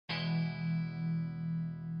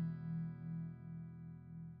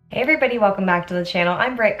Hey everybody, welcome back to the channel.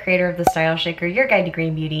 I'm Britt, creator of the StyleShaker, your guide to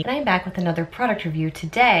green beauty, and I'm back with another product review.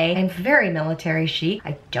 Today, I'm very military chic.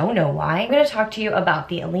 I don't know why. I'm going to talk to you about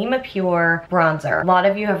the Alima Pure Bronzer. A lot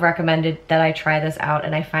of you have recommended that I try this out,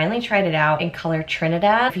 and I finally tried it out in color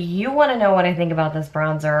Trinidad. If you want to know what I think about this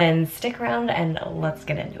bronzer, then stick around and let's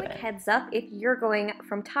get into it. Heads up, if you're going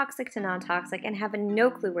from toxic to non-toxic and have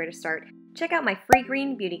no clue where to start, check out my free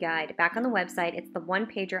green beauty guide back on the website. It's the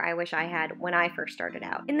one-pager I wish I had when I first started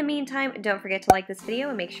out. In the meantime, don't forget to like this video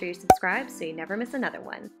and make sure you subscribe so you never miss another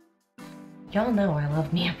one. Y'all know I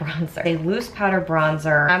love me a bronzer. A loose powder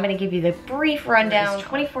bronzer. I'm gonna give you the brief rundown. It's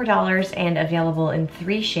 $24 and available in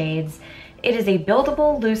 3 shades. It is a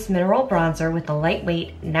buildable loose mineral bronzer with a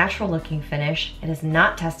lightweight, natural looking finish. It is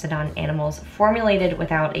not tested on animals, formulated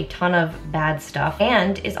without a ton of bad stuff,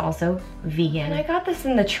 and is also vegan. And I got this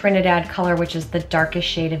in the Trinidad color, which is the darkest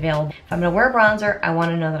shade available. If I'm gonna wear a bronzer, I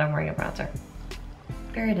wanna know that I'm wearing a bronzer.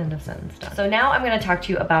 Period, end of sentence, done. So now I'm gonna talk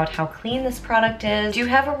to you about how clean this product is. Do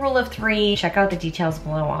have a rule of 3. Check out the details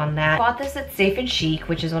below on that. I bought this at Safe Chic,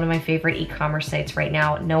 which is one of my favorite e-commerce sites right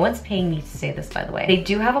now. No one's paying me to say this, by the way. They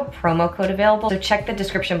do have a promo code available, so check the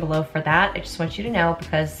description below for that. I just want you to know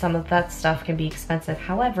because some of that stuff can be expensive.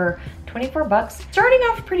 However, 24 bucks, starting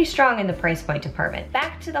off pretty strong in the price point department.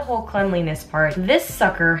 Back to the whole cleanliness part. This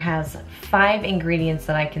sucker has 5 ingredients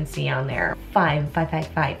that I can see on there. 5.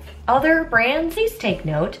 Other brands, please take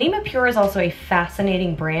note. Alima Pure is also a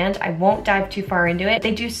fascinating brand. I won't dive too far into it.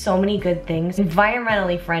 They do so many good things.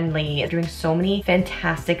 Environmentally friendly, doing so many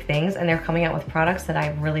fantastic things, and they're coming out with products that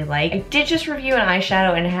I really like. I did just review an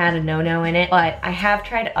eyeshadow and it had a no-no in it, but I have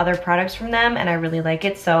tried other products from them and I really like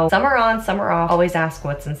it. So some are on, some are off. Always ask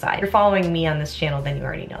what's inside. If you're following me on this channel, then you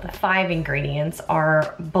already know that. 5 ingredients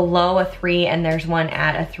are below a 3 and there's one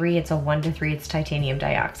at a 3. It's a 1 to 3. It's titanium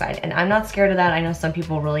dioxide. And I'm not scared of that. I know some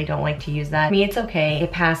people really don't like to use that. For me, it's okay.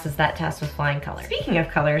 It passes that test with flying colors. Speaking of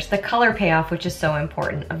colors, the color payoff, which is so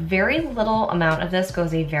important. A very little amount of this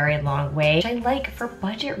goes a very long way, which I like for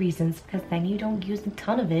budget reasons because then you don't use a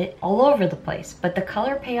ton of it all over the place. But the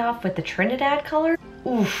color payoff with the Trinidad color,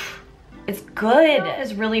 oof. It's good.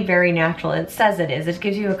 It's really very natural. It says it is. It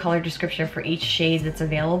gives you a color description for each shade that's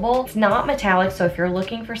available. It's not metallic, so if you're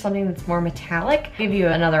looking for something that's more metallic, I'll give you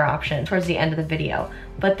another option towards the end of the video.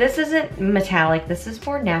 But this isn't metallic. This is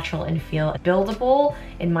more natural in feel. Buildable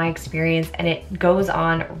in my experience, and it goes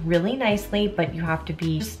on really nicely, but you have to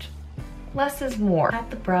be just less is more. Pat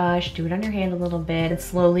the brush, do it on your hand a little bit, and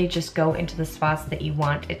slowly just go into the spots that you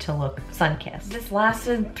want it to look sun-kissed. This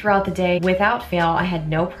lasted throughout the day without fail. I had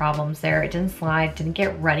no problems there. It didn't slide, didn't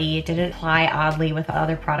get ruddy, it didn't apply oddly with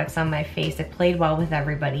other products on my face. It played well with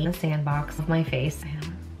everybody. The sandbox of my face.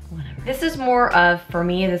 Whatever. This is more of, for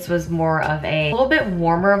me, this was more of a little bit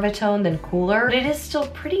warmer of a tone than cooler, but it is still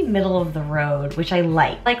pretty middle of the road, which I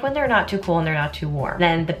like. Like when they're not too cool and they're not too warm.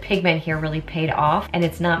 Then the pigment here really paid off and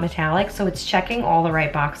it's not metallic, so it's checking all the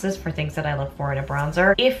right boxes for things that I look for in a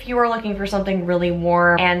bronzer. If you are looking for something really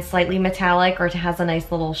warm and slightly metallic or it has a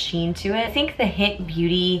nice little sheen to it, I think the Hint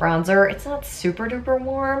Beauty bronzer, it's not super duper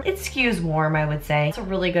warm. It skews warm, I would say. It's a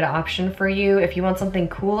really good option for you. If you want something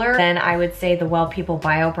cooler, then I would say the Well People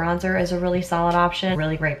Bio bronzer is a really solid option.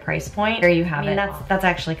 Really great price point. There you have it. That's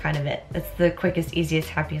actually kind of it. It's the quickest, easiest,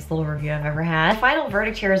 happiest little review I've ever had. The final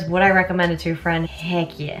verdict here is, would I recommend it to a friend?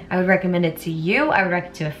 Heck yeah. I would recommend it to you. I would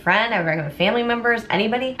recommend it to a friend. I would recommend family members,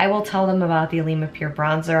 anybody. I will tell them about the Alima Pure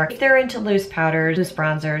Bronzer. If they're into loose powders, loose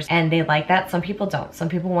bronzers, and they like that, some people don't. Some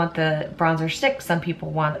people want the bronzer stick. Some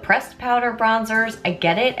people want the pressed powder bronzers. I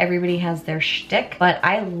get it. Everybody has their shtick, but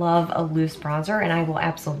I love a loose bronzer and I will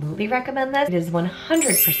absolutely recommend this. It is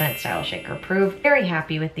 100% StyleShaker approved. Very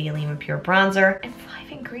happy with the Alima Pure Bronzer and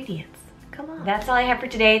 5 ingredients. Come on. That's all I have for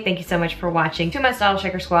today. Thank you so much for watching. To my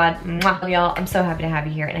StyleShaker Squad, y'all, I'm so happy to have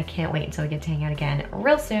you here and I can't wait until we get to hang out again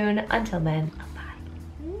real soon. Until then,